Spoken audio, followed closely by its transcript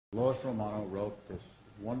Lois Romano wrote this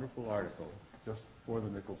wonderful article just for the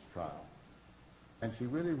Nichols trial. And she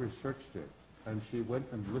really researched it. And she went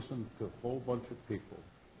and listened to a whole bunch of people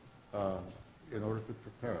in order to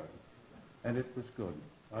prepare it. And it was good.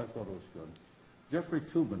 I thought it was good. Jeffrey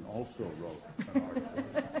Toobin also wrote an article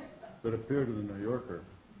that appeared in the New Yorker.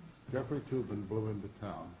 Jeffrey Toobin blew into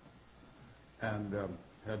town and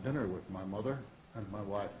had dinner with my mother and my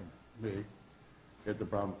wife and me at the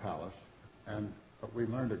Brown Palace. And we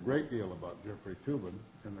learned a great deal about Jeffrey Toobin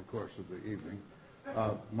in the course of the evening.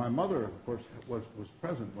 My mother, of course, was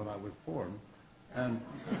present when I was born, and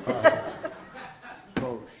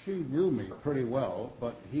so she knew me pretty well,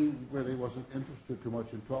 but he really wasn't interested too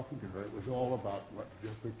much in talking to her. It was all about what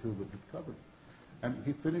Jeffrey Toobin had covered. And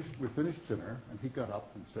we finished dinner, and he got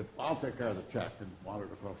up and said, "I'll take care of the check," and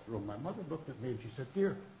wandered across the room. My mother looked at me and she said,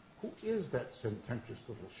 "Dear, who is that sententious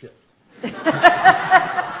little shit?"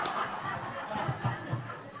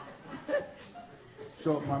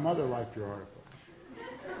 So my mother liked your article.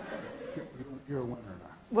 You're a winner now.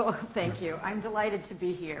 Well, thank you. I'm delighted to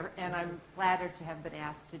be here, and I'm flattered to have been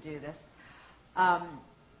asked to do this.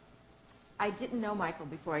 I didn't know Michael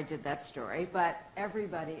before I did that story, but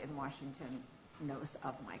everybody in Washington knows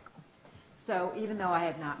of Michael. So even though I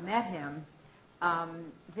had not met him,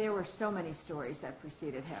 there were so many stories that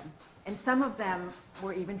preceded him, and some of them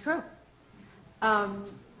were even true.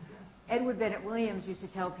 Edward Bennett Williams used to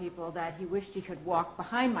tell people that he wished he could walk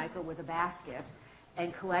behind Michael with a basket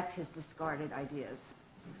and collect his discarded ideas.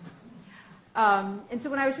 And so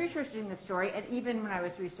when I was researching the story, and even when I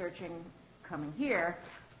was researching coming here,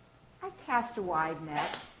 I cast a wide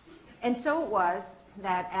net. And so it was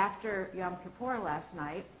that after Yom Kippur last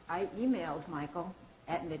night, I emailed Michael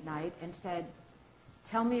at midnight and said,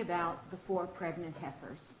 "Tell me about the 4 pregnant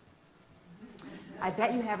heifers." I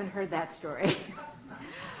bet you haven't heard that story.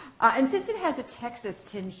 And since it has a Texas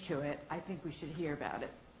tinge to it, I think we should hear about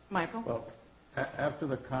it. Michael? Well,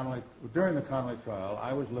 during the Connolly trial,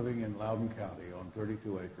 I was living in Loudoun County on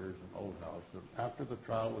 32 acres, an old house. And after the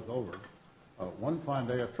trial was over, one fine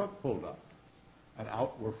day a truck pulled up, and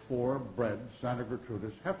out were 4 bred Santa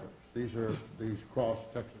Gertrudis heifers. These are these cross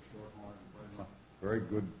Texas Shorthorn and Brahma, very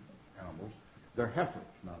good animals. They're heifers.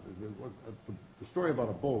 Now, the story about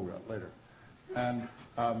a bull we got later. And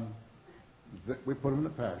we put them in the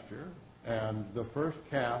pasture, and the first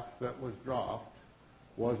calf that was dropped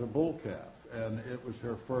was a bull calf, and it was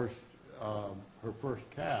her first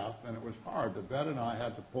calf, and it was hard. The vet and I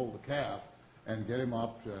had to pull the calf and get him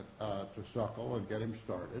up to suckle and get him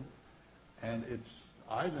started. And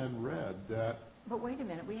I then read that. But wait a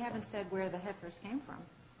minute, we haven't said where the heifers came from.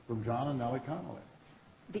 From John and Nellie Connolly.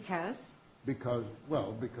 Because? Because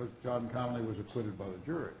John Connolly was acquitted by the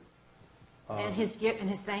jury. And his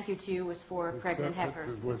thank you to you was 4 pregnant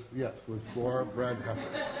heifers. Was 4 bred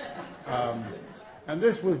heifers. And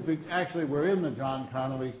this was actually, we're in the John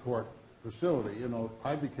Connolly court facility. You know,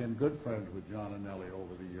 I became good friends with John and Nellie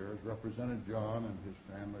over the years, represented John and his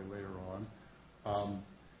family later on.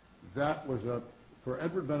 That was for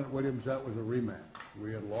Edward Bennett Williams, that was a rematch.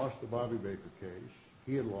 We had lost the Bobby Baker case.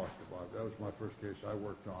 He had lost the Bobby. That was my first case I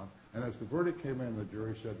worked on. And as the verdict came in, the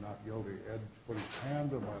jury said not guilty. Ed put his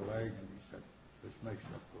hand on my leg and he said, "This makes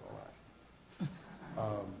up for the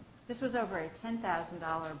last." This was over a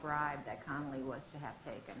 $10,000 bribe that Connolly was to have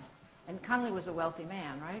taken. And Connolly was a wealthy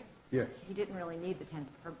man, right? Yes. He didn't really need the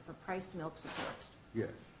for price milk supports. Yes.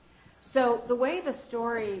 So the way the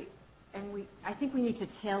story, and I think we need to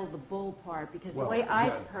tell the bull part, because the way I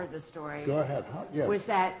heard the story Go ahead. Yes. was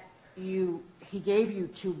that he gave you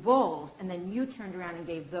 2 bulls, and then you turned around and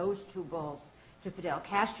gave those 2 bulls to Fidel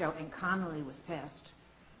Castro, and Connolly was pissed.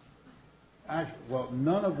 Actually, well,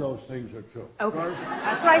 none of those things are true. Okay. First,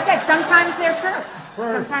 that's what I said. Sometimes they're true.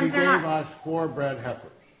 First, Sometimes he gave us 4 bred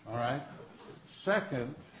heifers, all right?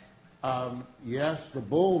 Second, yes, the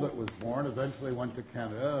bull that was born eventually went to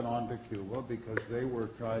Canada and on to Cuba because they were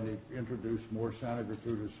trying to introduce more Santa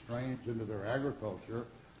Gertrudis strains into their agriculture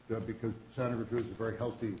because Santa Gertrudis is a very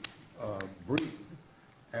healthy breed,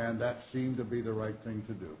 and that seemed to be the right thing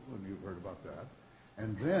to do, and you've heard about that.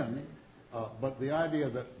 And then, but the idea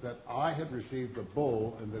that I had received a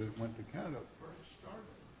bull and that it went to Canada first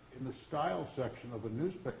started in the style section of a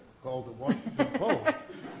newspaper called the Washington Post.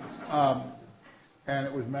 And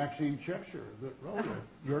it was Maxine Cheshire that wrote it,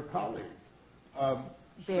 your colleague.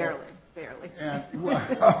 Barely. And,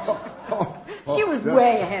 she was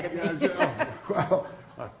way ahead of me.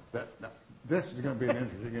 This is going to be an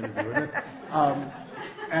interesting interview, isn't it?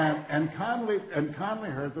 And Connolly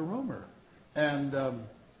heard the rumor, and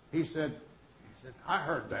he said, I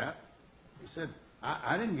heard that. He said,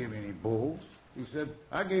 I didn't give any bulls. He said,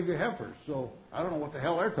 I gave you heifers, so I don't know what the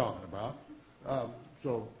hell they're talking about.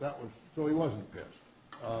 So he wasn't pissed.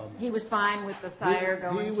 He was fine with the sire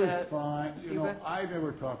going to He was fine. You know, Cuba? I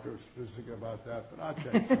never talked to her specifically about that, but I'll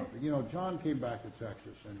tell you something. You know, John came back to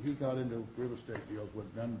Texas, and he got into real estate deals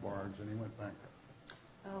with Ben Barnes, and he went bankrupt.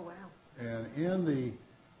 Oh, wow.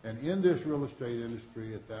 And in this real estate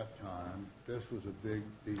industry at that time, this was a big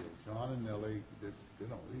deal. John and Nellie did, you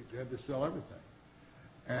know, he had to sell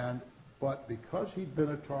everything. But because he'd been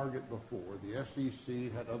a target before, the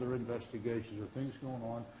SEC had other investigations or things going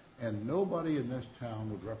on, and nobody in this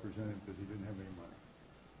town would represent him because he didn't have any money.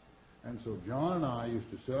 And so John and I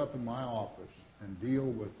used to sit up in my office and deal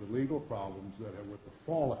with the legal problems that had with the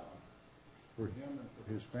fallout for him and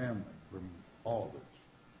for his family from all of this.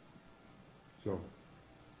 So,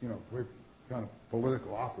 you know, we're kind of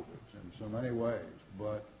political opposites in so many ways,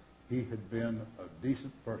 but he had been a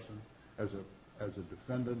decent person. As a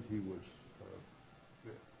defendant, he was,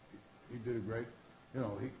 he did a great, you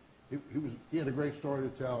know, he had a great story to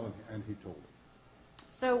tell, and he told it.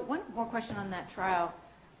 So one more question on that trial.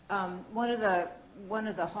 One of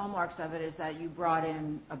the hallmarks of it is that you brought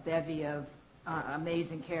in a bevy of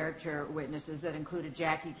amazing character witnesses that included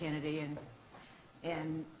Jackie Kennedy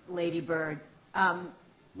and Lady Bird.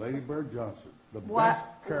 Lady Bird Johnson, the best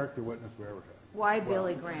character witness we ever had. Why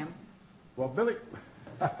Billy Graham? Well, Billy,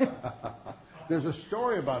 there's a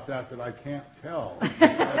story about that I can't tell.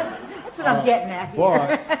 That's what I'm getting at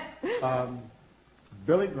here. But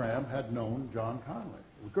Billy Graham had known John Conley.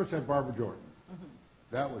 Of course, had Barbara Jordan.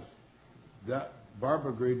 Mm-hmm.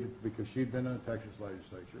 Barbara agreed because she'd been in the Texas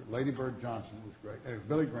legislature. Lady Bird Johnson was great. And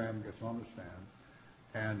Billy Graham gets on the stand,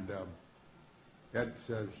 and Ed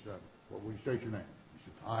says, well, will you state your name? He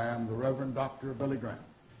said, I am the Reverend Dr. Billy Graham.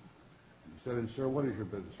 And he said, and sir, what is your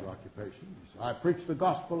business or occupation? He said, I preach the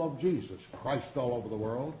gospel of Jesus Christ all over the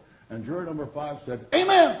world. And juror number 5 said,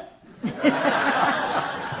 amen!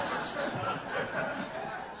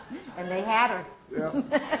 And they had her. Yeah.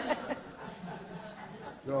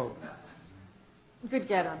 So, good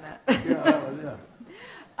get on that. yeah.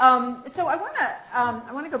 So I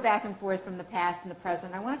want to go back and forth from the past and the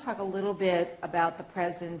present. I want to talk a little bit about the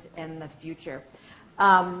present and the future.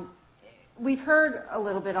 We've heard a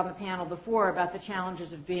little bit on the panel before about the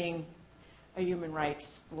challenges of being a human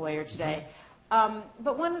rights lawyer today.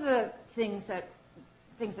 But one of the things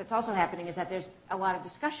that's also happening is that there's a lot of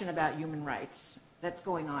discussion about human rights that's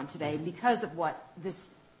going on today because of what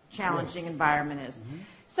this challenging environment is. Mm-hmm.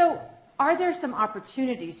 So are there some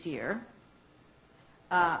opportunities here,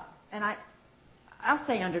 and I'll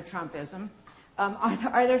say under Trumpism,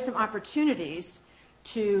 are there some opportunities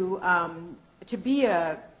to be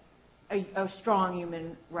a strong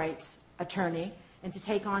human rights attorney and to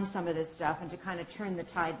take on some of this stuff and to kind of turn the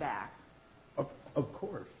tide back? Of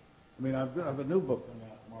course. I mean, I have a new book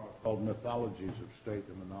tomorrow called Mythologies of State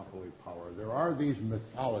and Monopoly Power. There are these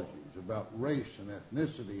mythologies about race and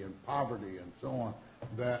ethnicity and poverty and so on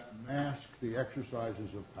that mask the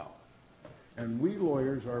exercises of power. And we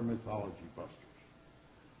lawyers are mythology busters.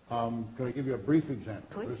 Can I give you a brief example?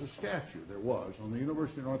 Please. There's a statue, there was, on the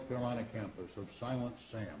University of North Carolina campus of Silent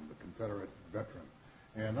Sam, the Confederate veteran.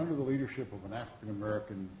 And under the leadership of an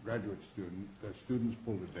African-American graduate student, the students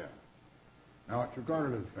pulled it down. Now, it's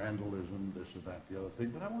regarded as vandalism, this and that, the other thing,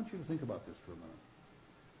 but I want you to think about this for a minute.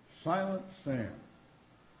 Silent Sam,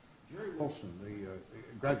 Jerry Wilson, the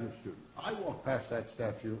graduate student, I walked past that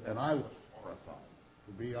statue and I was horrified.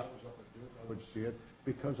 To be, I was up at Duke, I would see it,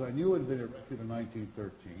 because I knew it had been erected in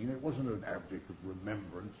 1913. It wasn't an object of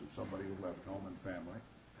remembrance of somebody who left home and family.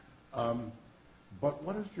 But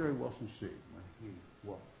what does Jerry Wilson see when he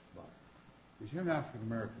walks by? He's an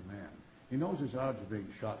African-American man. He knows his odds of being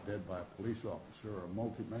shot dead by a police officer are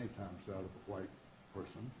many times that of a white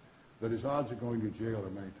person, that his odds of going to jail are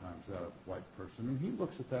many times that of a white person. And he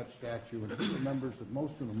looks at that statue and he remembers that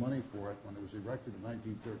most of the money for it, when it was erected in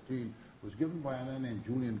 1913, was given by a man named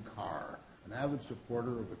Julian Carr, an avid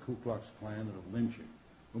supporter of the Ku Klux Klan and of lynching,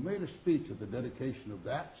 who made a speech at the dedication of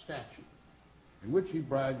that statue, in which he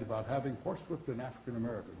bragged about having horsewhipped an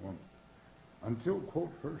African-American woman until,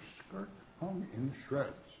 quote, her skirt hung in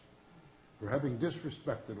shreds for having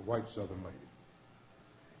disrespected a white Southern lady.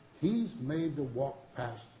 He's made to walk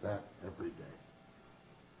past that every day.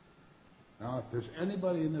 Now, if there's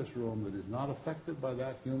anybody in this room that is not affected by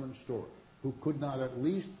that human story, who could not at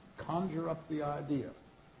least conjure up the idea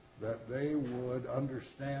that they would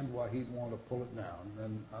understand why he'd want to pull it down,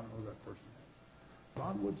 then I don't know who that person is.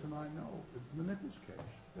 Ron Woods and I know, in the Nichols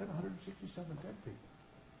case, they had 167 dead people.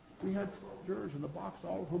 We had 12 jurors in the box,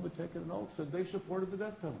 all of whom had taken an oath, said they supported the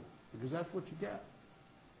death penalty, because that's what you get.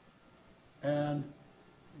 And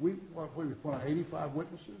we put on 85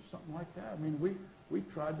 witnesses, something like that. I mean, we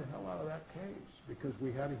tried the hell out of that case because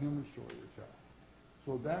we had a human story to tell.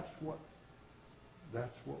 So that's what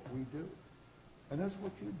we do. And that's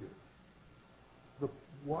what you do.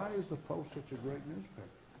 Why is the Post such a great newspaper?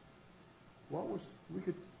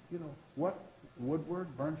 What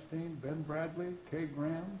Woodward, Bernstein, Ben Bradley, Kay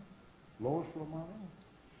Graham, Lois Romano?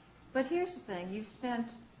 But here's the thing. You've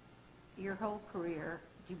spent your whole career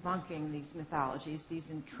debunking these mythologies,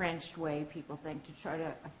 these entrenched way people think to try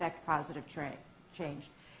to affect positive change.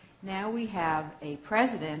 Now we have a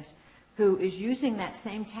president who is using that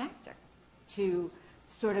same tactic to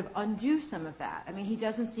sort of undo some of that. I mean, he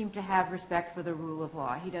doesn't seem to have respect for the rule of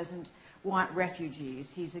law. He doesn't want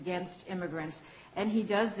refugees. He's against immigrants. And he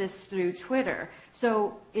does this through Twitter.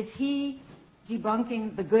 So is he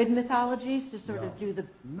debunking the good mythologies to sort of do the...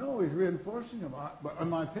 No, he's reinforcing them, in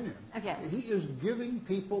my opinion. Okay. He is giving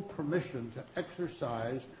people permission to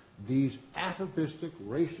exercise these atavistic,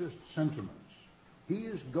 racist sentiments. He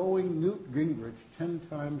is going Newt Gingrich 10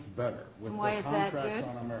 times better with the contract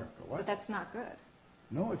on America. What? But that's not good.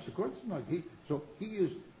 No, it's of course not. So he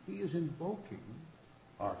is invoking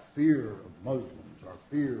our fear of Muslims, our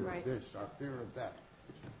fear of this, our fear of that.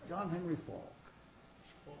 John Henry Falk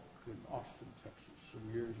spoke in Austin, Texas, some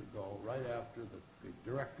years ago, right after the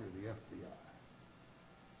director of the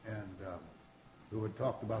FBI, and who had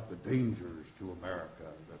talked about the dangers to America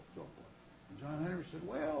and so forth. And John Henry said,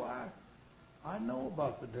 well, I know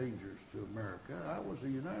about the dangers to America. I was a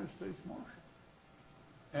United States Marshal.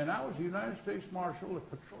 And I was a United States Marshal that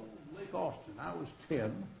patrolled Lake Austin. I was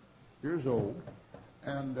 10 years old,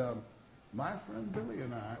 and my friend Billy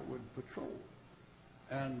and I would patrol.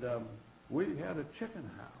 And we had a chicken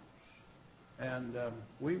house. And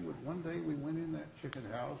one day we went in that chicken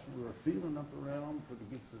house, and we were feeling up around for the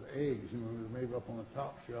bits of the eggs, and we were maybe up on the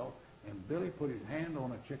top shelf, and Billy put his hand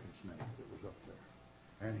on a chicken snake that was up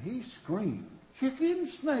there. And he screamed, "Chicken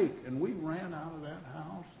snake!" And we ran out of that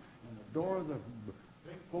house, and the door of the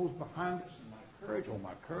thing closed behind us, and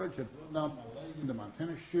my courage had put down my leg into my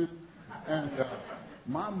tennis shoe. And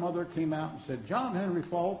my mother came out and said, "John Henry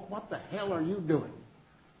Falk, what the hell are you doing?"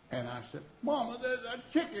 And I said, "Mama, there's a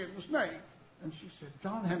chicken snake." And she said,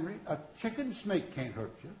 "John Henry, a chicken snake can't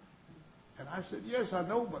hurt you." And I said, "Yes, I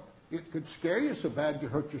know, but it could scare you so bad you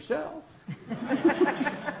hurt yourself."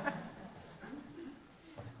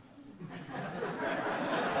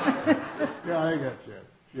 Yeah, I got you.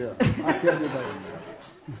 Yeah, I can't do better than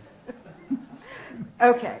that.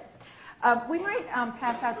 Okay. We might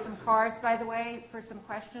pass out some cards, by the way, for some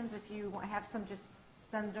questions. If you have some, just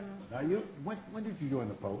send them. Now, when did you join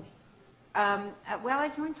the Post? Well, I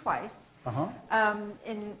joined twice.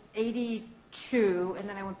 In '82, and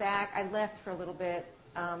then I went back. I left for a little bit,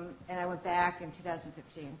 and I went back in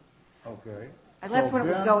 2015. Okay. I left when it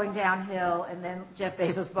was going downhill, and then Jeff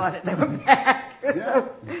Bezos bought it, and I went back. Yeah,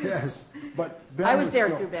 So, yes, but Ben I was there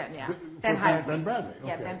through Ben, yeah. Ben hired me. Ben Bradley. Okay.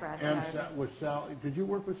 Yeah, Ben Bradley And hired me. was Sally? Did you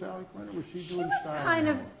work with Sally Quinn, or was she She doing was style? kind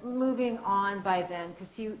of moving on by then,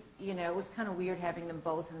 because it was kind of weird having them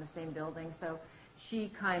both in the same building. So she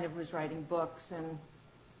kind of was writing books,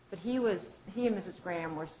 but he and Mrs.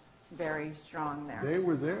 Graham were very strong there. They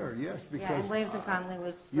were there, yes, because Yeah, and Williams and Conley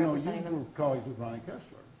was you representing were them. colleagues with Ronnie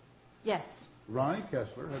Kessler. Yes. Ronnie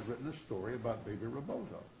Kessler had written a story about Baby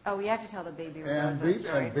Rebozo. Oh, we have to tell the Baby And Rebozo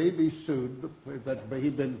story. Baby sued that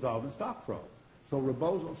he'd been involved in stock fraud. So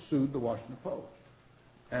Rebozo sued the Washington Post.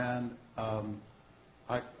 And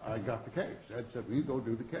I got the case. Ed said, "Well, you go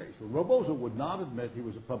do the case." Well, Rebozo would not admit he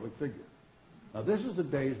was a public figure. Now, this is the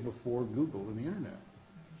days before Google and the Internet.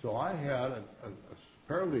 So I had a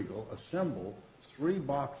paralegal assemble 3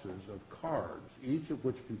 boxes of cards, each of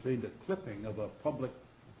which contained a clipping of a public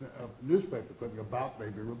newspaper clipping about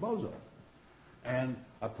Baby Rebozo. And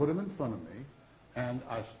I put them in front of me, and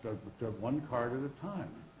I took one card at a time,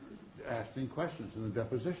 asking questions in the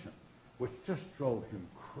deposition, which just drove him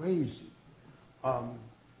crazy.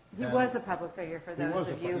 He was a public figure for those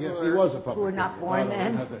of you who were not figure. born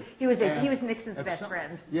then. He was Nixon's at best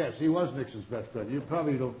friend. Yes, he was Nixon's best friend. You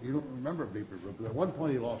probably don't remember Baby Rebozo. At one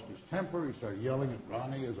point he lost his temper. He started yelling at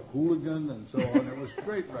Ronnie as a hooligan and so on. It was a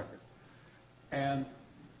great record. And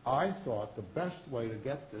I thought the best way to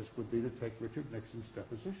get this would be to take Richard Nixon's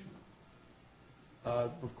deposition.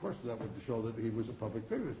 Of course, that would show that he was a public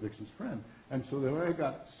figure, as Nixon's friend. And so then I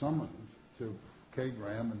got summoned to Kay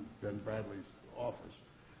Graham and Ben Bradley's office.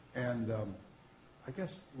 And I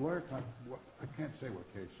guess lawyer time, I can't say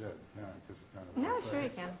what Kay said, can I? Because it kind of No, sure you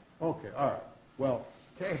can. Okay, all right. Well,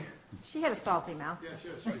 Kay... She had a salty mouth.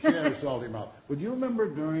 Yes, she had a salty mouth. Would you remember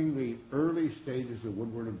during the early stages of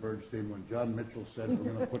Woodward and Bernstein when John Mitchell said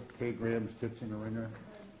we're going to put Kay Graham's tits in the ringer?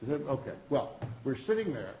 He said, okay. Well, we're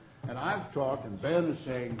sitting there, and I've talked, and Ben is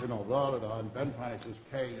saying, blah, blah, blah, and Ben finally says,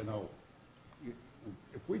 Kay,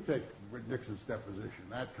 if we take Nixon's deposition,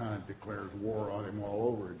 that kind of declares war on him all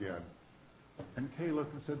over again. And Kay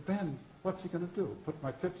looked and said, Ben, what's he going to do? Put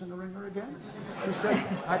my tits in the ringer again? She said,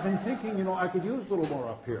 I've been thinking, I could use a little more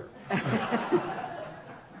up here.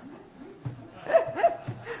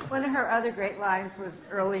 One of her other great lines was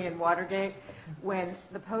early in Watergate when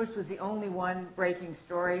the Post was the only one breaking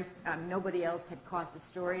stories. Nobody else had caught the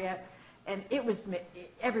story yet. And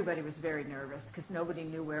everybody was very nervous because nobody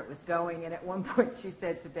knew where it was going. And at one point she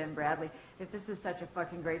said to Ben Bradley, if this is such a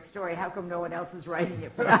fucking great story, how come no one else is writing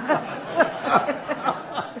it but us?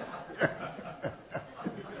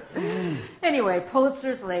 Anyway,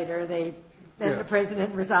 Pulitzers later, then the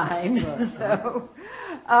president resigned. Right. So,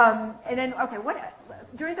 and then, okay,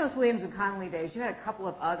 during those Williams and Connolly days, you had a couple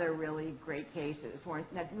of other really great cases.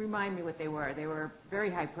 That remind me what they were. They were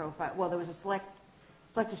very high profile. Well, there was a selective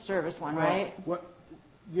service one, right?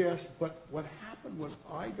 Yes, but what happened was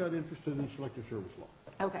I got interested in selective service law.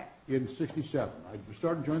 Okay. In 67. I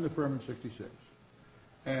started joining the firm in 66.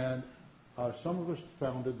 And some of us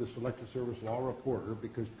founded the Selective Service Law Reporter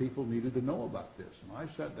because people needed to know about this. And I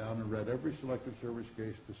sat down and read every selective service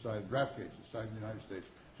case draft case decided in the United States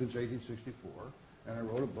since 1864. And I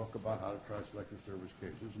wrote a book about how to try selective service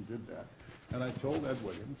cases and did that. And I told Ed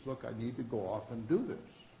Williams, look, I need to go off and do this.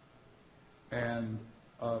 And,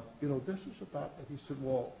 this is about, he said,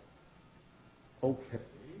 well, okay,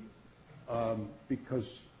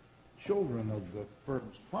 because children of the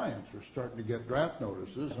firm's clients are starting to get draft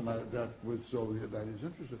notices, and that is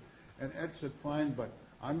interested. And Ed said, fine, but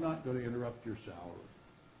I'm not going to interrupt your salary.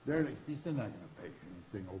 They're not going to pay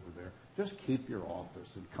anything over there. Just keep your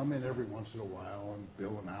office and come in every once in a while and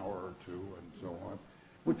bill an hour or two and so on,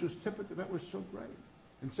 which was typical. That was so great.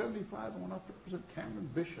 In 75, I went up to President Cameron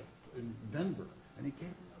Bishop in Denver, and he came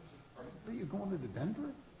and I said, are you going into Denver? I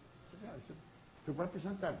said, yeah. I said, to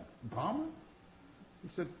represent that bomber? He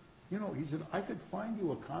said, I could find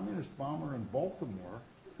you a communist bomber in Baltimore,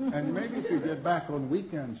 and maybe you could get back on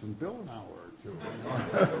weekends and bill an hour or two.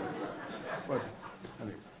 But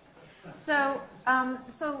anyway. So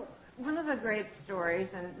one of the great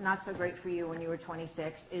stories, and not so great for you when you were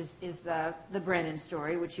 26, is the Brennan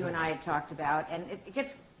story, which you and I had talked about, and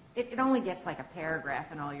it only gets like a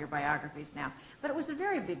paragraph in all your biographies now, but it was a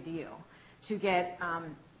very big deal to get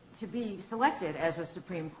to be selected as a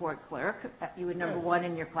Supreme Court clerk. You were number one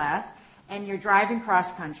in your class, and you're driving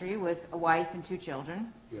cross country with a wife and 2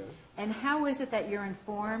 children. Yes. And how is it that you're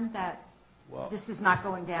informed that this is not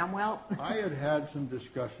going down well? I had some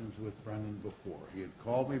discussions with Brennan before. He had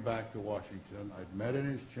called me back to Washington. I'd met in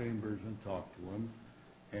his chambers and talked to him,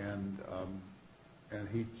 and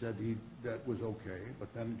he said that was okay.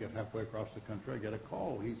 But then get halfway across the country, I get a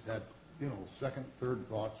call. He's had second, third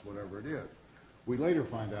thoughts, whatever it is. We later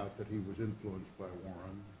find out that he was influenced by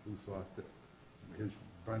Warren, who thought that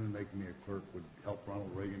Brennan making me a clerk would help Ronald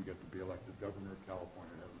Reagan get to be elected governor of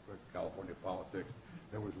California, have affect California politics.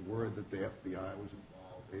 There was word that the FBI was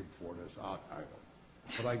involved, Abe Fortas, I don't know.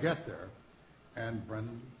 But I get there, and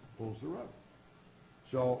Brennan pulls the rug.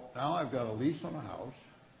 So now I've got a lease on a house,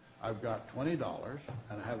 I've got $20,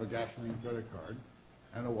 and I have a gasoline credit card,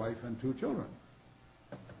 and a wife and 2 children.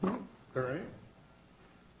 There I am.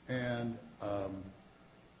 And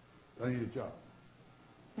I need a job.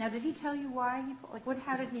 Now, did he tell you why? What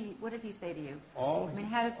did he say to you? How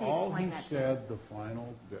does he explain that to you? All he said, the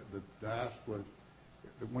task was,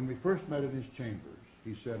 when we first met in his chambers,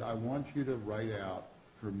 he said, I want you to write out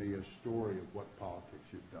for me a story of what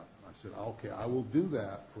politics you've done. I said, okay, I will do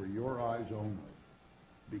that for your eyes only,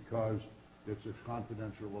 because it's a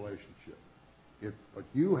confidential relationship. But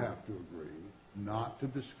you have to agree not to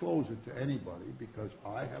disclose it to anybody, because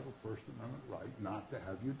I have a First Amendment right not to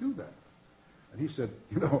have you do that. And he said,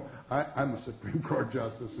 I'm a Supreme Court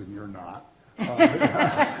justice and you're not.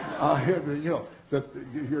 That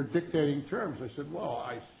you're dictating terms. I said, well,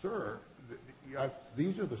 sir,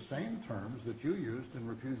 these are the same terms that you used in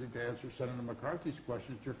refusing to answer Senator McCarthy's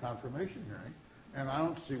questions at your confirmation hearing, and I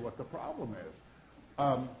don't see what the problem is.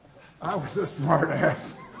 I was a smart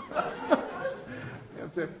ass.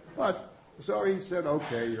 So he said,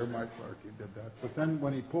 okay, you're my clerk, you did that. But then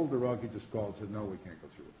when he pulled the rug, he just called and said, no, we can't go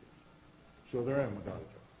through with this. So there I am without a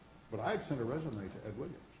job. But I had sent a resume to Ed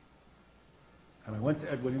Williams. And I went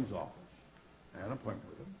to Ed Williams' office. I had an appointment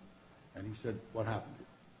with him. And he said, what happened to you?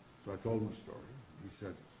 So I told him the story. He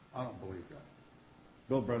said, I don't believe that.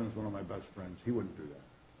 Bill Brennan's one of my best friends. He wouldn't do that.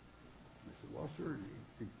 I said, well, sir,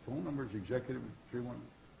 the phone number is executive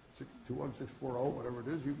 316-21640, whatever it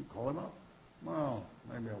is. You can call him up. Well,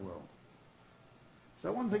 maybe I will. So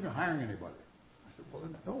I wasn't thinking of hiring anybody. I said, well,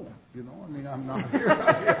 then don't, you know, I mean, I'm not here.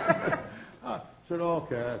 I said,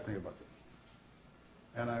 okay, I'll think about this.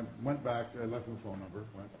 And I went back, I left him a phone number,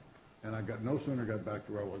 and I got no sooner got back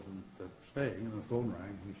to where I was staying, and the phone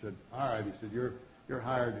rang. He said, all right, he said, you're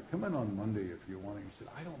hired to come in on Monday if you want. He said,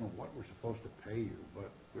 I don't know what we're supposed to pay you, but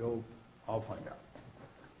I'll find out.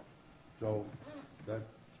 So that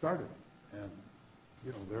started, and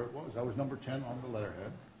you know, there it was. I was number 10 on the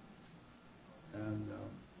letterhead, and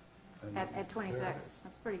At 26,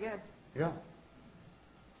 that's pretty good. Yeah.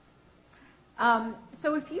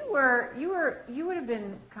 So if you would have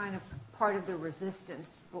been kind of part of the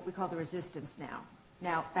resistance, what we call the resistance now.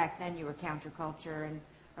 Now, back then you were counterculture and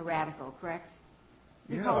a radical, correct?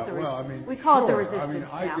 We call it the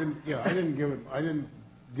resistance now. I didn't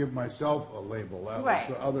give myself a label. That right.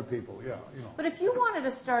 was other people, yeah, you know. But if you wanted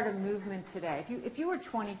to start a movement today, if you were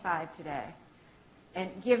 25 today, and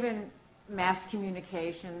given mass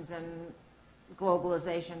communications and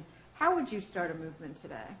globalization, how would you start a movement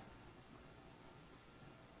today?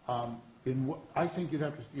 I think you'd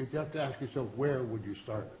have to ask yourself, where would you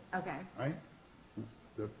start it? Okay. Right?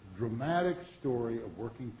 The dramatic story of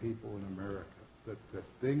working people in America, the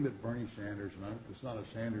thing that Bernie Sanders, and it's not a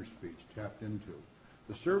Sanders speech, tapped into.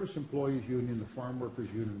 The Service Employees Union, the Farm Workers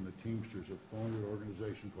Union, and the Teamsters have formed an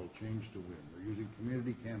organization called Change to Win. They're using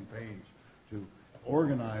community campaigns to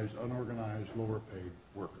organize unorganized, lower-paid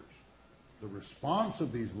workers. The response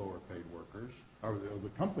of these lower-paid workers, or the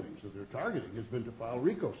companies that they're targeting, has been to file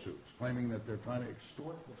RICO suits, claiming that they're trying to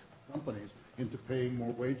extort the companies into paying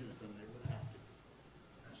more wages than they would have to.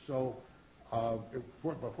 So,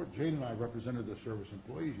 before Jane and I represented the Service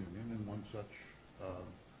Employees Union in one such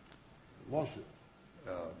lawsuit,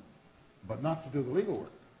 but not to do the legal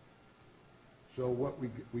work. So what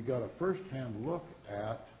we got a first-hand look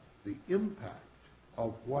at the impact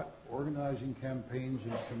of what organizing campaigns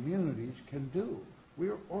in communities can do. We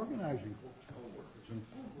are organizing hotel workers and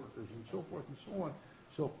food workers and so forth and so on.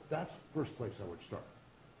 So that's the first place I would start.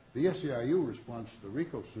 The SEIU response to the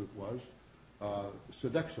RICO suit was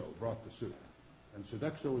Sodexo brought the suit. And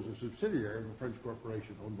Sodexo is a subsidiary of a French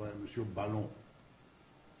corporation owned by Monsieur Ballon.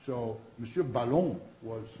 So Monsieur Ballon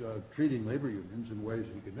was treating labor unions in ways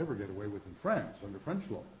he could never get away with in France under French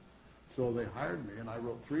law. So they hired me, and I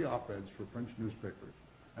wrote 3 op-eds for French newspapers.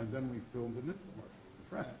 And then we filmed an infomercial in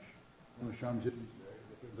French on the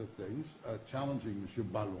Champs-Élysées, the things, challenging Monsieur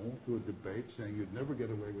Ballon to a debate, saying you'd never get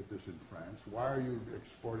away with this in France. Why are you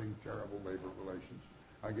exporting terrible labor relations?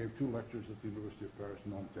 I gave 2 lectures at the University of Paris,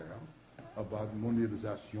 Nanterre, about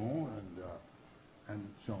mondialisation and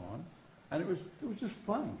so on. And it was just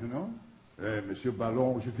fun, you know. Hey, Monsieur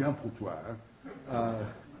Ballon, je viens pour toi.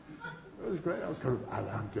 It was great. I was kind of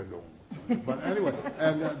Alain Delon. But anyway,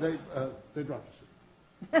 and they dropped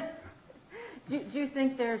the suit. Do you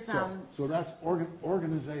think there's So that's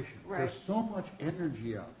organization. Right. There's so much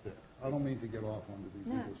energy out there. I don't mean to get off onto these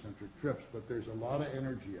egocentric trips, but there's a lot of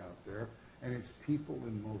energy out there, and it's people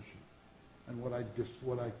in motion. And what I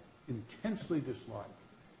intensely dislike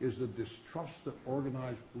is the distrust that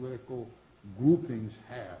organized political groupings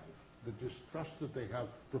have, the distrust that they have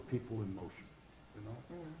for people in motion, you know?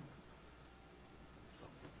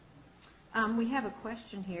 We have a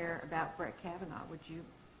question here about Brett Kavanaugh. What do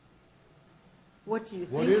you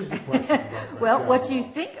think? What is the question about Brett Well, Kavanaugh? what do you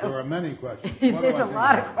think of? There are many questions. There's a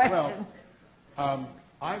lot of questions. Well,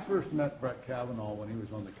 I first met Brett Kavanaugh when he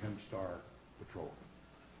was on the Kent Star Patrol.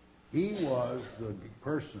 He was the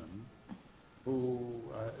person who,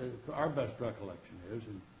 our best recollection is,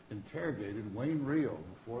 interrogated Wayne Rio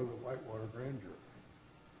before the Whitewater grand jury.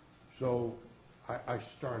 So I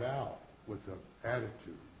start out with an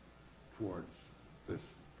attitude towards this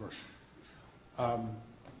person.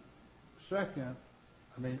 Second,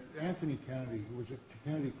 I mean, Anthony Kennedy, who was a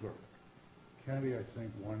Kennedy clerk. Kennedy, I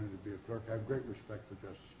think, wanted to be a clerk. I have great respect for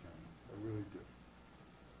Justice Kennedy. I really do.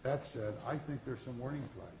 That said, I think there's some warning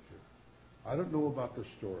flags here. I don't know about the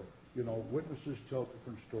story. You know, witnesses tell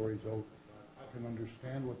different stories. Oh, I can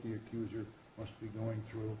understand what the accuser must be going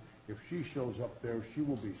through. If she shows up there, she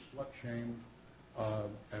will be slut-shamed,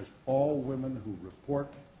 as all women who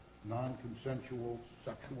report non-consensual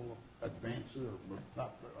sexual advances or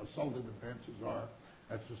not assaultive advances are.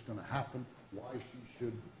 That's just going to happen. Why she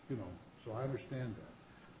should, you know. So I understand that.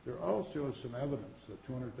 There also is some evidence, the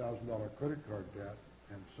 $200,000 credit card debt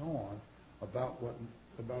and so on, about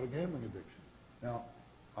a gambling addiction. Now,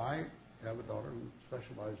 I have a daughter who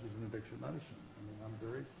specializes in addiction medicine. I mean,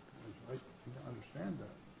 I understand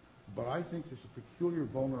that. But I think there's a peculiar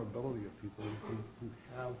vulnerability of people who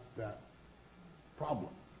have that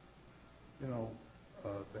problem, you know,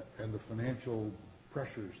 and the financial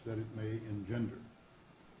pressures that it may engender.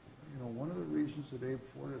 one of the reasons that Abe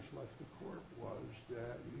Fortas left the court was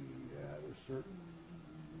that he had a certain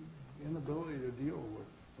inability to deal with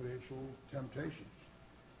financial temptations.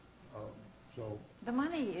 So The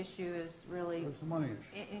money issue is really that's the money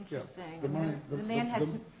issue. Interesting. Yeah, the money, the man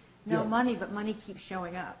has no yeah. money, but money keeps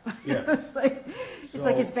showing up. Yes. it's like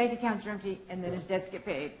So- his bank accounts are empty, and then his debts get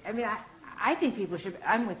paid. I mean, I think people should.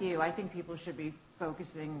 I'm with you. I think people should be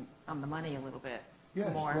focusing on the money a little bit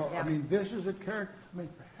Yes, more. well, yeah. I mean, this is a character, I mean,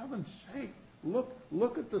 for heaven's sake,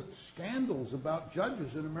 look at the scandals about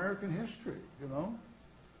judges in American history,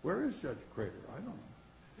 Where is Judge Crater? I don't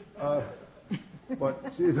know.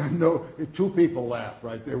 But, see, no, two people laughed,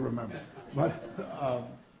 right? They remember. But,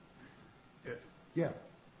 yeah,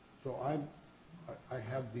 so I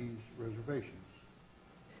have these reservations.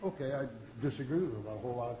 Okay, I disagree with them about a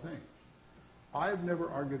whole lot of things. I've never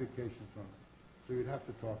argued a case in front of them, so you'd have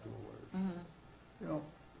to talk to the lawyers. Mm-hmm.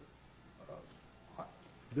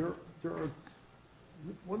 There are,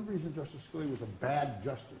 one reason Justice Scalia was a bad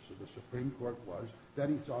justice of the Supreme Court was that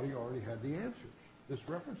he thought he already had the answers. This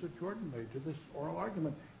reference that Jordan made to this oral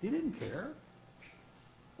argument, he didn't care.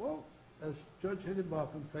 Well, as Judge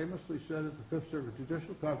Higginbotham famously said at the Fifth Circuit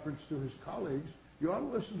Judicial Conference to his colleagues, you ought to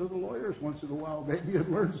listen to the lawyers once in a while, maybe you'd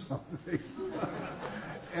learn something.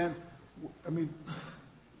 And, I mean,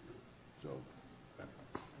 so...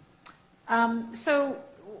 So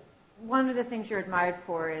one of the things you're admired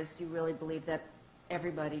for is you really believe that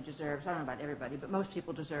everybody deserves, I don't know about everybody, but most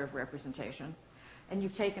people deserve representation. And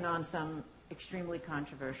you've taken on some extremely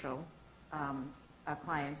controversial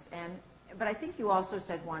clients. But I think you also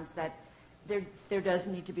said once that there does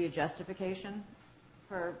need to be a justification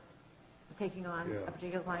for taking on Yeah. a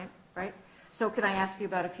particular client, right? So can I ask you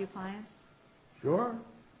about a few clients? Sure.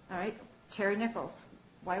 All right. Terry Nichols.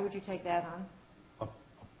 Why would you take that on?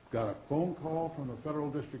 Got a phone call from the federal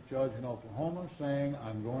district judge in Oklahoma saying,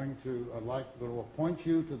 I'd like to appoint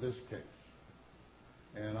you to this case.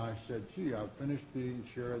 And I said, gee, I've finished being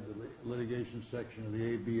chair of the litigation section of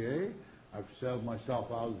the ABA. I've set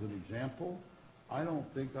myself out as an example. I don't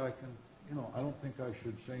think I can, I don't think I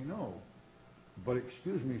should say no. But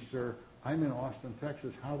excuse me, sir, I'm in Austin,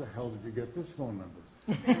 Texas. How the hell did you get this phone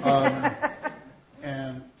number?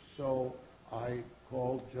 And so I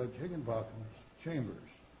called Judge Higginbotham's chambers.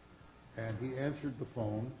 And he answered the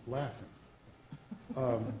phone laughing.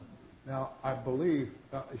 Now, I believe,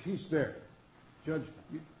 he's there. Judge,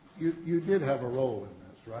 you did have a role in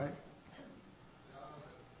this, right?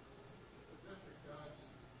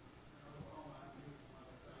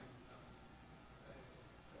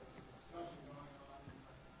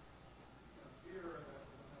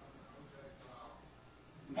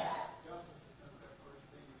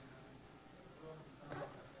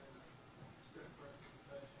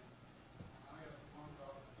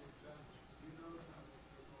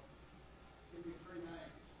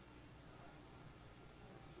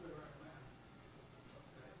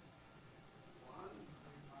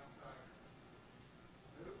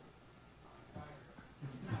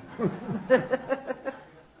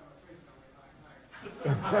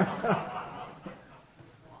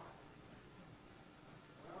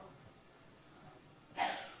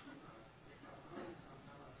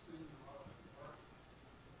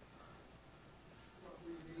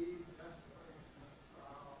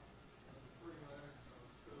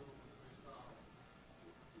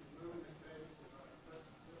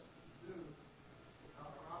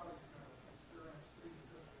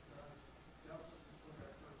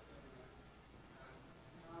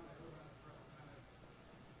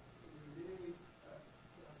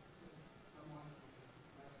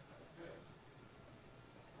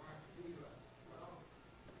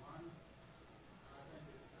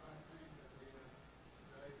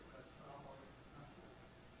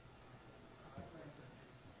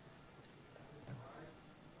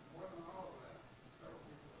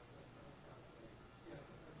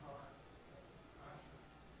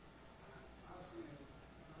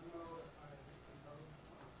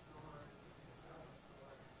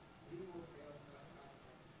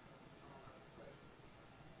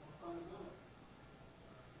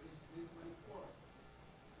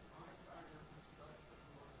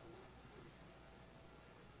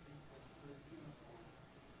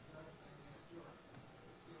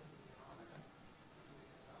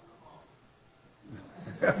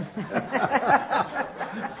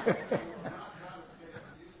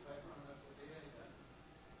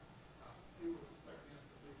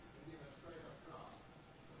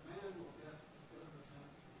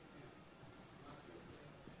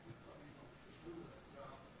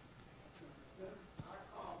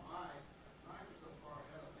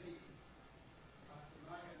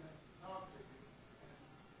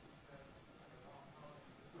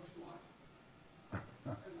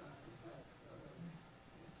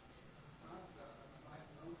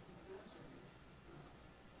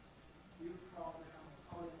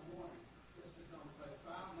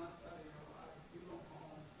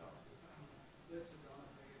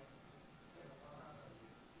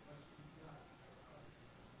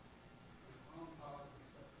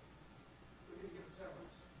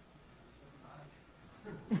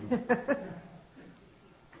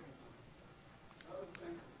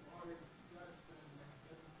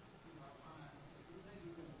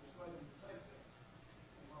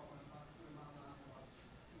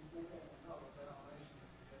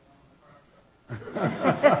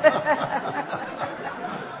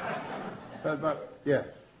 Yes.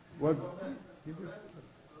 What?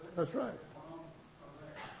 That's right.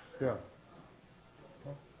 Yeah.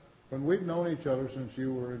 When we've known each other since we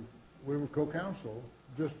were co-counsel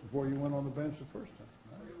just before you went on the bench the first time.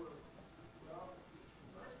 Right?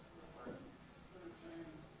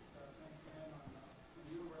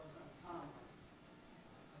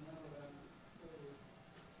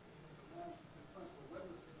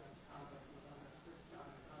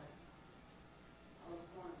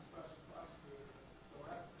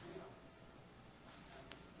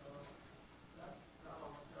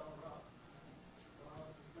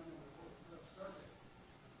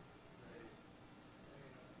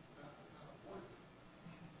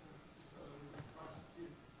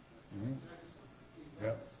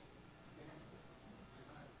 Yep.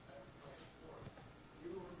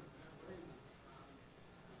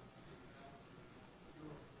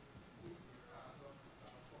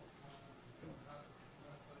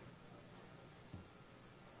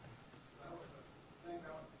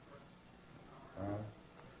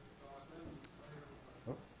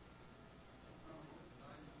 Oh.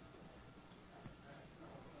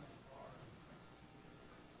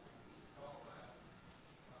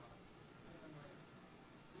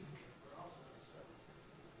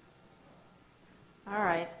 All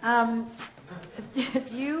right.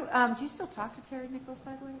 Do you still talk to Terry Nichols,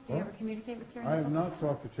 by the way? Do you ever communicate with Terry I Nichols? have not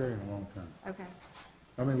talked to Terry in a long time. Okay.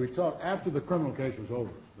 I mean, we talked after the criminal case was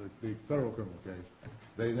over, the federal criminal case.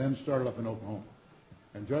 They then started up in Oklahoma.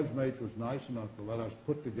 And Judge Mates was nice enough to let us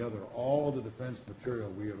put together all of the defense material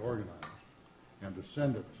we had organized and to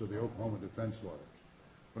send it to the Oklahoma defense lawyers.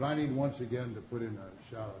 But I need once again to put in a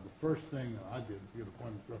shout out. The first thing I did to get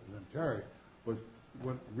appointed to represent Terry was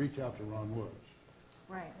reach out to Ron Woods.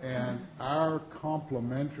 Right. And our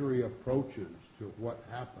complementary approaches to what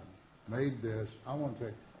happened made this, I want to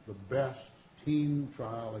say, the best team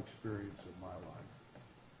trial experience of my life.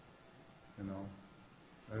 You know,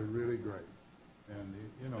 they're really great. And,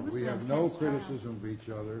 you know, we have no criticism of each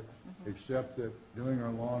other, except that doing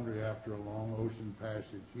our laundry after a long ocean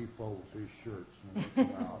passage, he folds his shirts and lets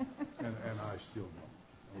them out, and I still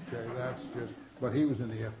don't. Okay, that's just, but he was in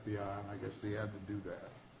the FBI, and I guess he had to do that.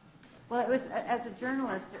 Well, it was, as a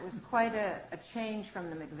journalist, it was quite a change from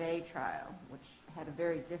the McVeigh trial, which had a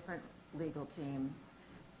very different legal team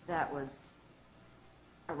that was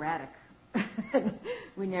erratic.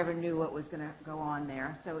 We never knew what was going to go on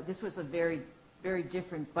there. So this was a very, very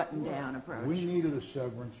different button-down approach. We needed a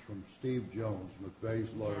severance from Steve Jones,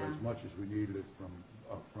 McVeigh's lawyer, as much as we needed it from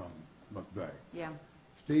McVeigh. Yeah.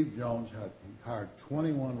 Steve Jones had hired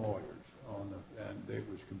 21 lawyers and it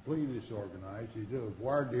was completely disorganized. He did a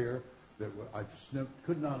voir dire that I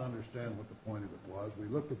could not understand what the point of it was. We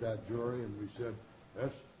looked at that jury and we said,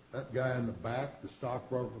 that guy in the back, the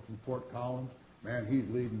stockbroker from Fort Collins, man, he's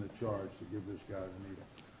leading the charge to give this guy the needle.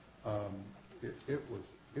 It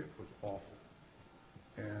was awful,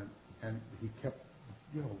 and he kept,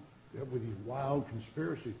 you know, with these wild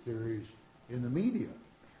conspiracy theories in the media.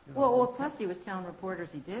 You know. Well, plus he was telling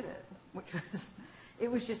reporters he did it, which was,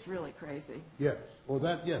 it was just really crazy. Yes.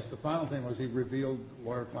 Well, yes. The final thing was he revealed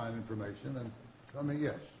lawyer-client information, and I mean,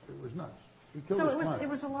 yes, it was nuts. He killed his client. It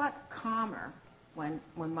was a lot calmer when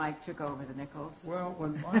Mike took over the Nichols. Well,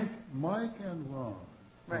 when Mike and Ron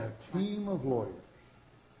and a team of lawyers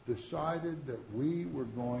decided that we were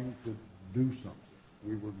going to do something,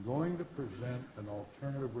 we were going to present an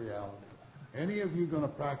alternative reality. Any of you going to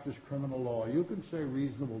practice criminal law, you can say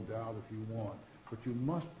reasonable doubt if you want, but you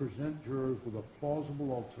must present jurors with a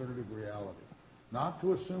plausible alternative reality. Not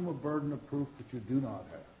to assume a burden of proof that you do not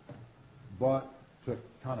have, but to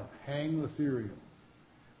kind of hang the theory on.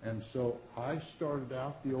 And so I started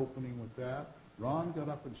out the opening with that. Ron got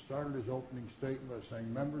up and started his opening statement by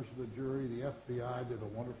saying, members of the jury, the FBI did a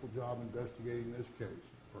wonderful job investigating this case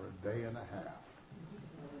for a day and a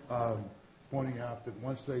half, pointing out that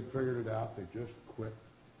once they figured it out, they just quit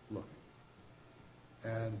looking.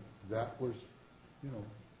 And that was, you know,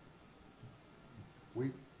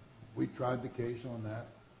 we tried the case on that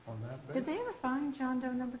basis. Did they ever find John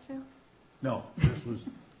Doe number 2? No,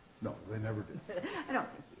 no, they never did. I don't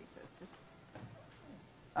think he existed.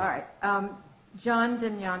 All right. John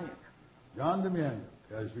Demjanjuk. John Demjanjuk,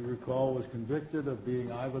 as you recall, was convicted of being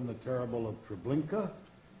Ivan the Terrible of Treblinka.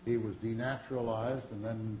 He was denaturalized and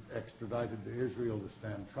then extradited to Israel to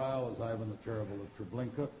stand trial as Ivan the Terrible of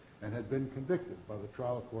Treblinka. and had been convicted by the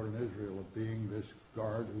trial court in Israel of being this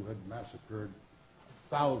guard who had massacred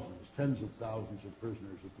thousands, tens of thousands of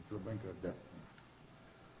prisoners at the Treblinka death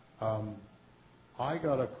camp. I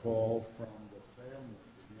got a call from the family,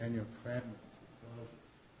 the Demjanjuk family, because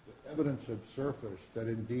the evidence had surfaced that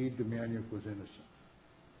indeed Demjanjuk was innocent,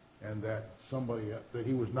 and that that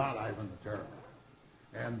he was not Ivan the Terrible,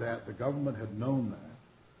 and that the government had known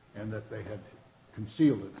that, and that they had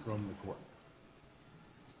concealed it from the court.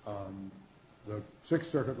 The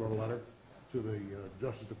Sixth Circuit wrote a letter to the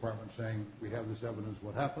Justice Department saying, we have this evidence,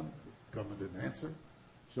 what happened? The government didn't answer.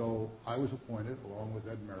 So I was appointed, along with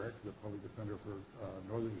Ed Merrick, the public defender for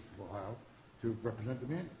Northern District of Ohio, to represent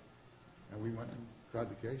Demjanjuk. And we went and tried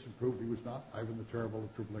the case and proved he was not Ivan the Terrible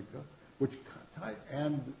of Treblinka,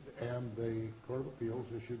 and the Court of Appeals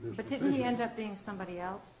issued this decision. But didn't he end up being somebody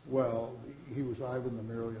else? Well, he was Ivan the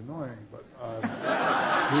merely annoying, but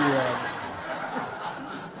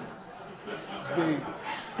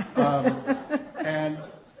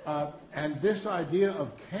and this idea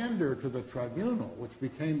of candor to the tribunal, which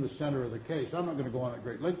became the center of the case, I'm not going to go on at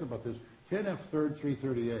great length about this. 10 F. 3rd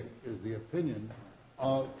 338 is the opinion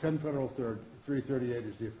of 10 Federal 3rd 338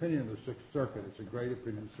 is the opinion of the Sixth Circuit. It's a great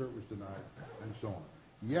opinion. Cert was denied, and so on.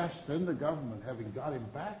 Yes, then the government, having got him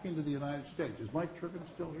back into the United States, is Mike Tribbin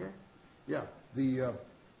still here? Yeah,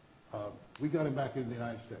 we got him back into the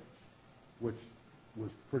United States, which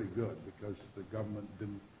was pretty good because the government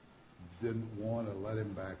didn't want to let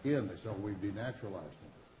him back in. They said, we denaturalized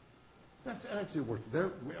him. That's the worst.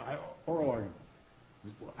 Oral argument.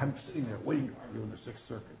 I'm sitting there waiting to argue in the Sixth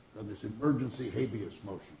Circuit on this emergency habeas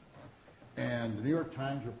motion. And the New York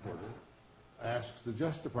Times reporter asks the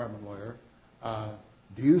Justice Department lawyer,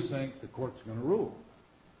 do you think the court's going to rule?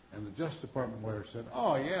 And the Justice Department lawyer said,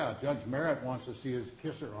 oh, yeah, Judge Merritt wants to see his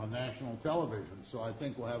kisser on national television, so I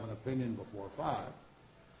think we'll have an opinion before 5.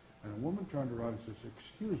 And a woman turned around and says,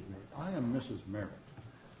 excuse me, I am Mrs. Merritt,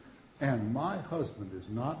 and my husband is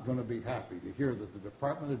not going to be happy to hear that the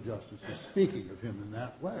Department of Justice is speaking of him in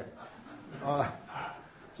that way.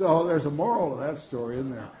 So there's a moral to that story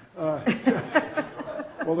in there.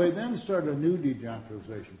 Well, they then started a new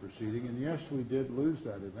denaturalization proceeding, and yes, we did lose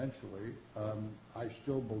that eventually. I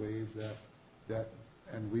still believe that,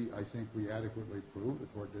 and I think we adequately proved, the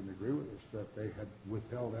court didn't agree with us, that they had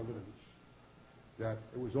withheld evidence, that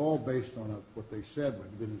it was all based on what they said would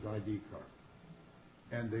have been his ID card.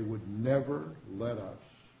 And they would never let us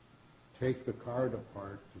take the card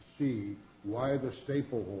apart to see why the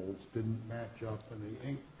staple holes didn't match up and the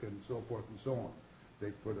ink and so forth and so on.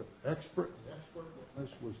 They put an expert. The expert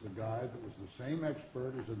witness was the guy that was the same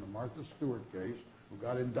expert as in the Martha Stewart case, who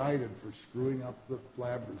got indicted for screwing up the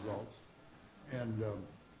lab results. And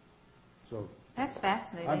so that's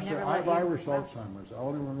fascinating. I'm sorry, I have Irish Alzheimer's. I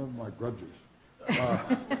only remember my grudges.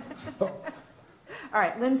 All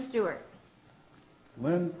right, Lynn Stewart.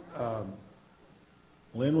 Lynn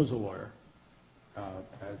was a lawyer. As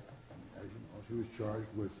you know, she was charged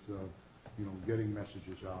with getting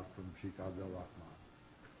messages out from Sheikh Abdel Rahman.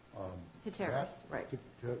 To terrorists, right.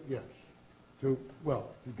 Yes. To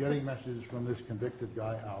getting messages from this convicted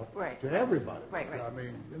guy out to everybody. Right. I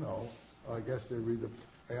mean, I guess they read the...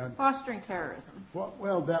 And fostering terrorism.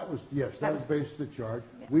 Well, that was basically the charge.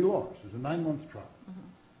 Yeah. We lost. It was a 9-month trial. Mm-hmm.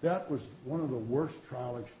 That was one of the worst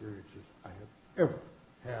trial experiences I have ever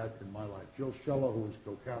had in my life. Jill Schella, who was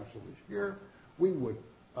co-counsel, is here. We would,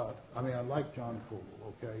 I like John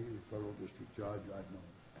Koval, okay? He's a federal district judge. I've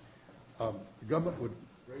known him. The government would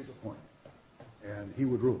raise a point, and he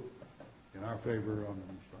would rule in our favor on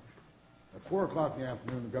an instruction. At 4 o'clock in the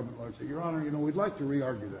afternoon, the government would say, Your Honor, we'd like to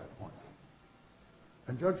re-argue that point.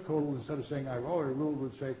 And Judge Koval, instead of saying, I've already ruled,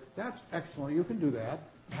 would say, that's excellent, you can do that.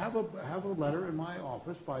 Have a letter in my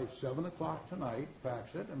office by 7 o'clock tonight,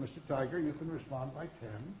 fax it, and Mr. Tigar, you can respond by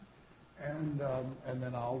 10, and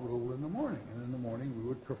then I'll rule in the morning. And in the morning, we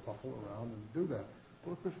would kerfuffle around and do that.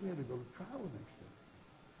 Well, of course, we had to go to trial the next day.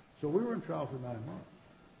 So we were in trial for 9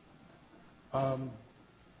 months.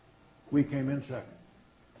 We came in second.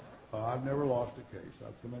 I've never lost a case.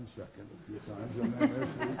 I've come in second a few times, and then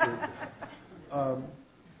this we did.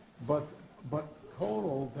 But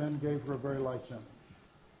Koval then gave her a very light sentence,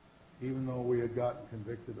 even though we had gotten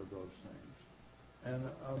convicted of those things.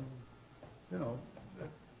 And,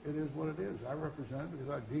 it is what it is. I represent it because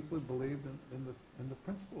I deeply believed in the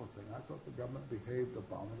principle of things. I thought the government behaved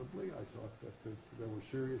abominably. I thought that there were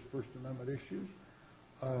serious First Amendment issues.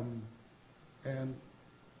 And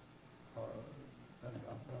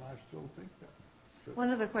I still think that.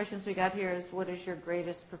 One of the questions we got here is, what is your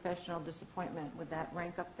greatest professional disappointment? Would that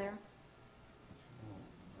rank up there?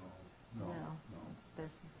 No.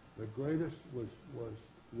 There's... The greatest was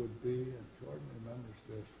would be, and Jordan remembers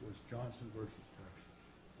this, was Johnson versus Texas.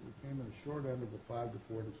 We came in the short end of a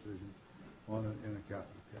 5-4 decision in a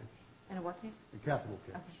capital case. In a what case? A capital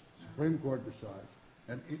case. Okay. Supreme Court decides.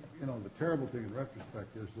 And, the terrible thing in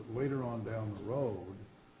retrospect is that later on down the road,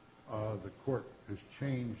 the court has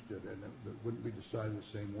changed it, and it wouldn't be decided the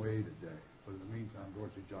same way today. But in the meantime,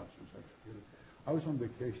 Dorsey Johnson was executed. I was on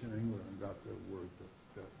vacation in England and got the word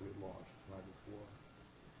that we had lost right before.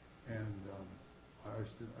 And I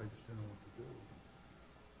just didn't know what to do.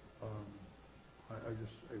 I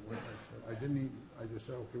just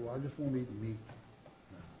said, okay, well, I just won't eat meat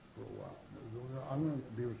for a while. I'm going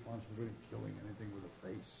to be responsible for killing anything with a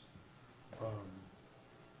face.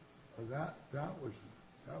 That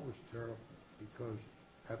was terrible, because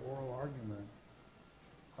at oral argument,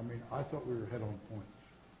 I thought we were head on points.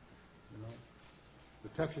 The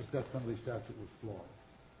Texas death penalty statute was flawed.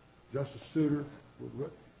 Justice Souter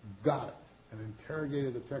got it and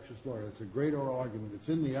interrogated the Texas lawyer. It's a great oral argument. It's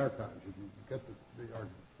in the archives. You can get the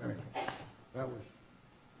argument. Anyway,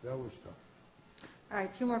 that was tough. All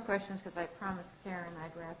right, 2 more questions, because I promised Karen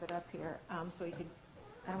I'd wrap it up here, so you could.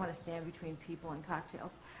 I don't want to stand between people and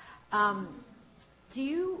cocktails. Do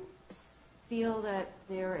you feel that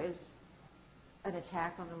there is an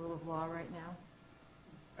attack on the rule of law right now?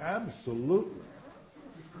 Absolutely.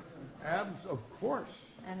 Of course.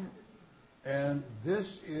 And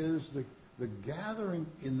this is the gathering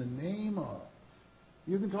in the name of.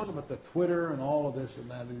 You can talk about the Twitter and all of this and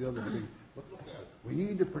that and the other thing, but look at it. We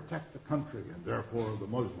need to protect the country and therefore the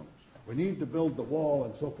Muslims. We need to build the wall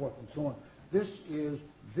and so forth and so on. This is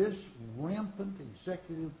this rampant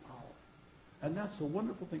executive power. And that's the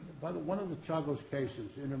wonderful thing. By the one of the Chagos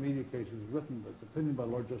cases, intermediate cases, was written, but opinion by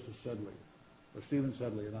Lord Justice Sedley, or Stephen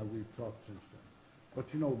Sedley, and we've talked since then. But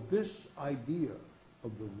this idea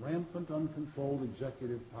of the rampant, uncontrolled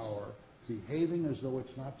executive power behaving as though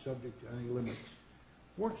it's not subject to any limits.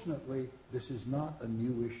 Fortunately, this is not a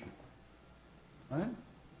new issue. Right?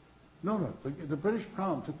 No. The British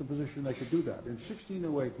Crown took the position they could do that. In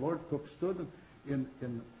 1608, Lord Coke stood in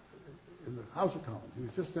the House of Commons, he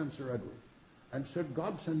was just then Sir Edward, and said,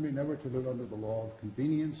 God send me never to live under the law of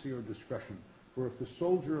conveniency or discretion, for if the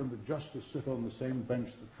soldier and the justice sit on the same bench,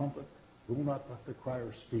 the trumpet will not let the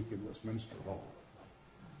crier speak in Westminster Hall.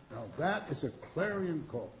 Now that is a clarion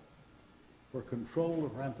call for control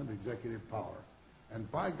of rampant executive power. And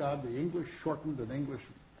by God, the English shortened an English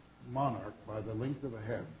monarch by the length of a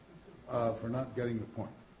head for not getting the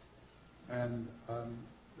point. And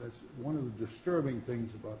that's one of the disturbing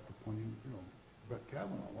things about appointing, Brett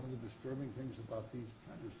Kavanaugh. One of the disturbing things about these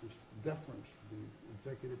kinds is this deference to the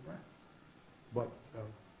executive branch. But,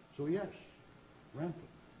 so yes, rampant.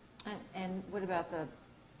 And what about the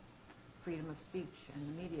freedom of speech and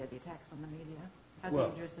the media, the attacks on the media? How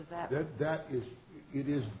dangerous is that? It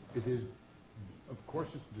is, of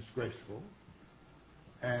course it's disgraceful,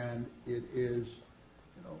 and it is,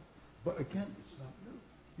 but again, it's not new.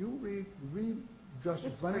 You read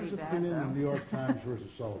Justice Bennet's opinion in the New York Times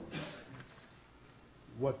versus Sullivan.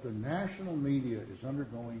 What the national media is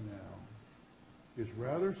undergoing now is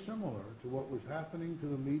rather similar to what was happening to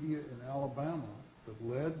the media in Alabama that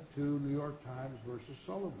led to New York Times versus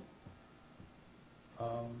Sullivan.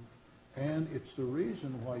 And it's the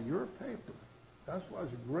reason why your paper, that's why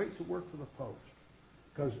it's great to work for the Post,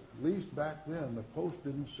 because at least back then the Post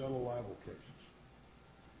didn't settle libel cases.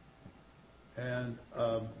 And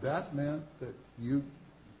that meant that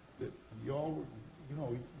y'all were,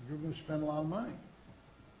 you're going to spend a lot of money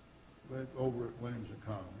over at Williams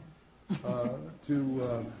Economy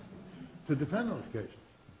to defend those cases.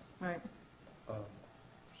 Right.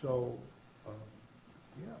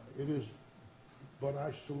 Yeah, it is. But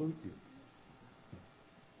I salute you.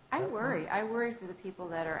 I worry for the people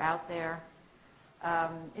that are out there.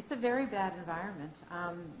 It's a very bad environment.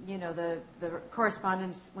 The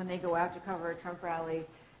correspondents, when they go out to cover a Trump rally,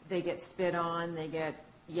 they get spit on, they get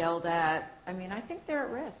yelled at. I think they're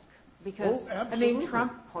at risk because,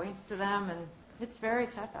 Trump points to them, and it's very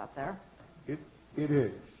tough out there. It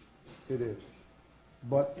is.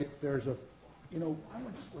 But if there's I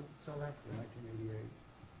went to South Africa in 1988,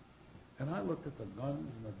 and I looked at the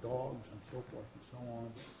guns and the dogs and so forth and so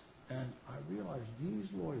on, and I realized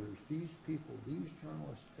these lawyers, these people, these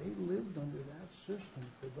journalists, they lived under that system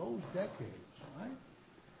for those decades, right?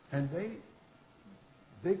 And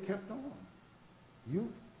they kept on.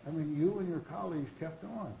 You and your colleagues kept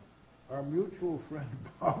on. Our mutual friend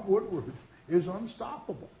Bob Woodward is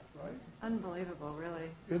unstoppable, right? Unbelievable, really.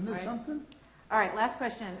 Isn't it right? something? All right, last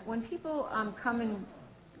question. When people come and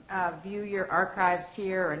view your archives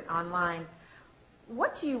here and online,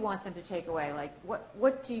 what do you want them to take away? Like,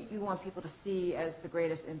 what do you want people to see as the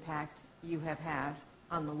greatest impact you have had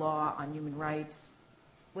on the law, on human rights,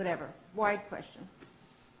 whatever? Wide question.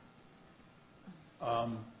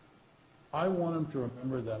 I want them to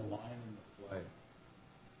remember that line in the play,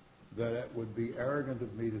 that it would be arrogant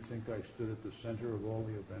of me to think I stood at the center of all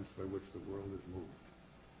the events by which the world is moved.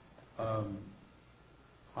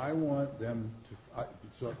 I want them to, I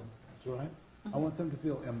want them to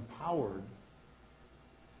feel empowered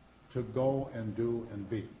to go and do and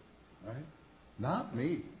be, right? Not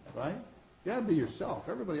me, right? You gotta be yourself.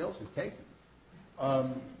 Everybody else is taken.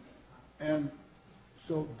 And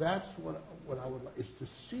so that's what I would like, is to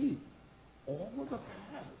see all of the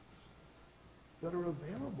paths that are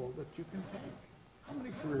available that you can take. How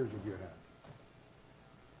many careers have you had?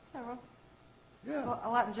 Several. Yeah. Well, a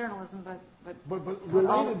lot in journalism, but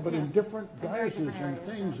related, but yes, in different in very guises different and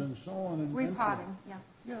areas, things yeah. and so on. And repotting, yeah.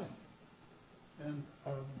 Yeah. And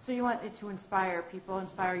So you want it to inspire people,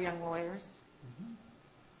 inspire young lawyers?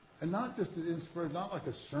 and not just to inspire, not like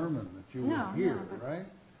a sermon that you No, would hear, no, but right?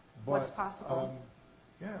 what's possible.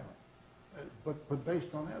 Yeah, but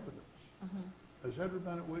based on evidence. As Edward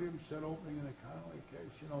Bennett Williams said, opening in a Connolly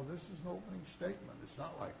case, this is an opening statement. It's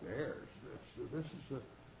not like theirs. This is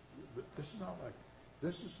not like,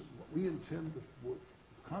 this is what we intend to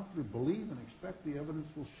confidently believe and expect the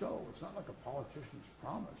evidence will show. It's not like a politician's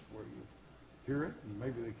promise where you hear it and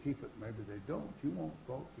maybe they keep it, maybe they don't. You won't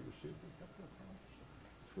vote till you see if they kept their promise.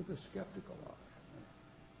 It's with a skeptical eye.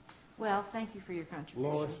 Well, thank you for your contribution.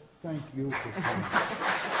 Lois, thank you for coming.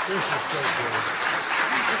 This is so good.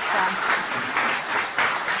 It's fun.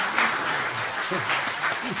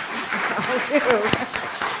 Thank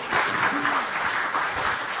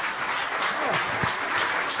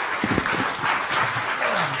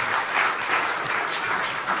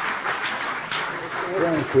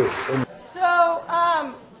you. So,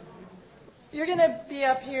 you're going to be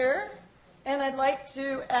up here, and I'd like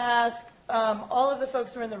to ask all of the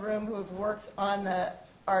folks who are in the room who have worked on the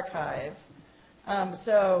archive.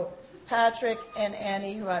 So, Patrick and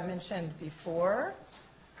Annie, who I mentioned before.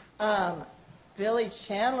 Billy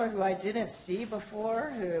Chandler, who I didn't see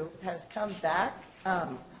before, who has come back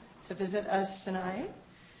to visit us tonight.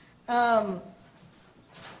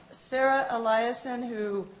 Sarah Eliason,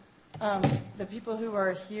 who the people who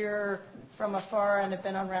are here from afar and have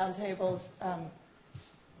been on roundtables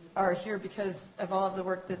are here because of all of the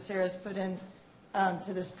work that Sarah's put in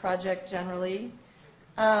to this project generally.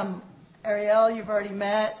 Ariel, you've already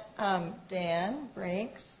met. Dan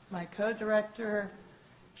Brinks, my co-director.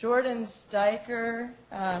 Jordan Steicher,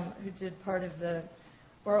 who did part of the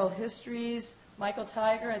oral histories. Michael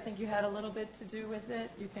Tigar, I think you had a little bit to do with it.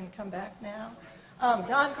 You can come back now.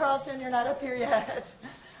 Don Carlton, you're not up here yet.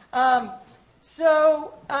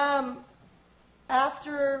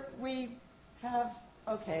 After we have,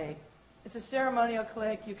 it's a ceremonial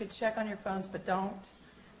click. You could check on your phones, but don't.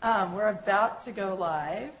 We're about to go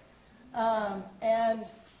live. One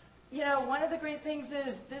of the great things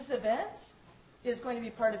is this event is going to be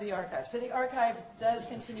part of the archive. So the archive does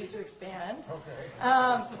continue to expand. Okay.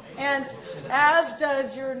 And as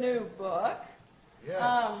does your new book.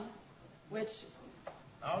 Yes. Which...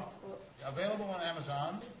 Out, available on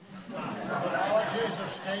Amazon. Apologies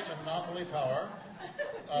of State and Monopoly Power.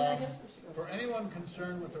 For anyone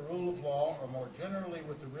concerned with the rule of law, or more generally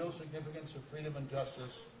with the real significance of freedom and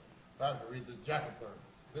justice, about to read the jacket blurb.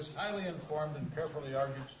 This highly informed and carefully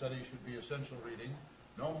argued study should be essential reading.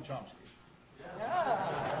 Noam Chomsky. Yeah.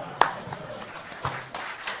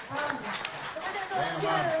 So we're going to go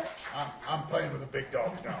over here. I'm playing with the big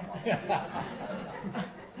dogs now.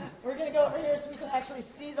 We're going to go over here so we can actually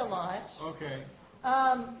see the launch. Okay.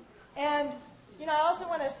 I also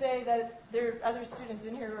want to say that there are other students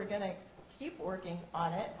in here who are going to keep working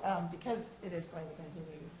on it because it is going to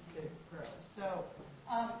continue to grow. So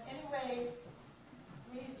anyway,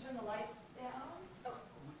 do we need to turn the lights down?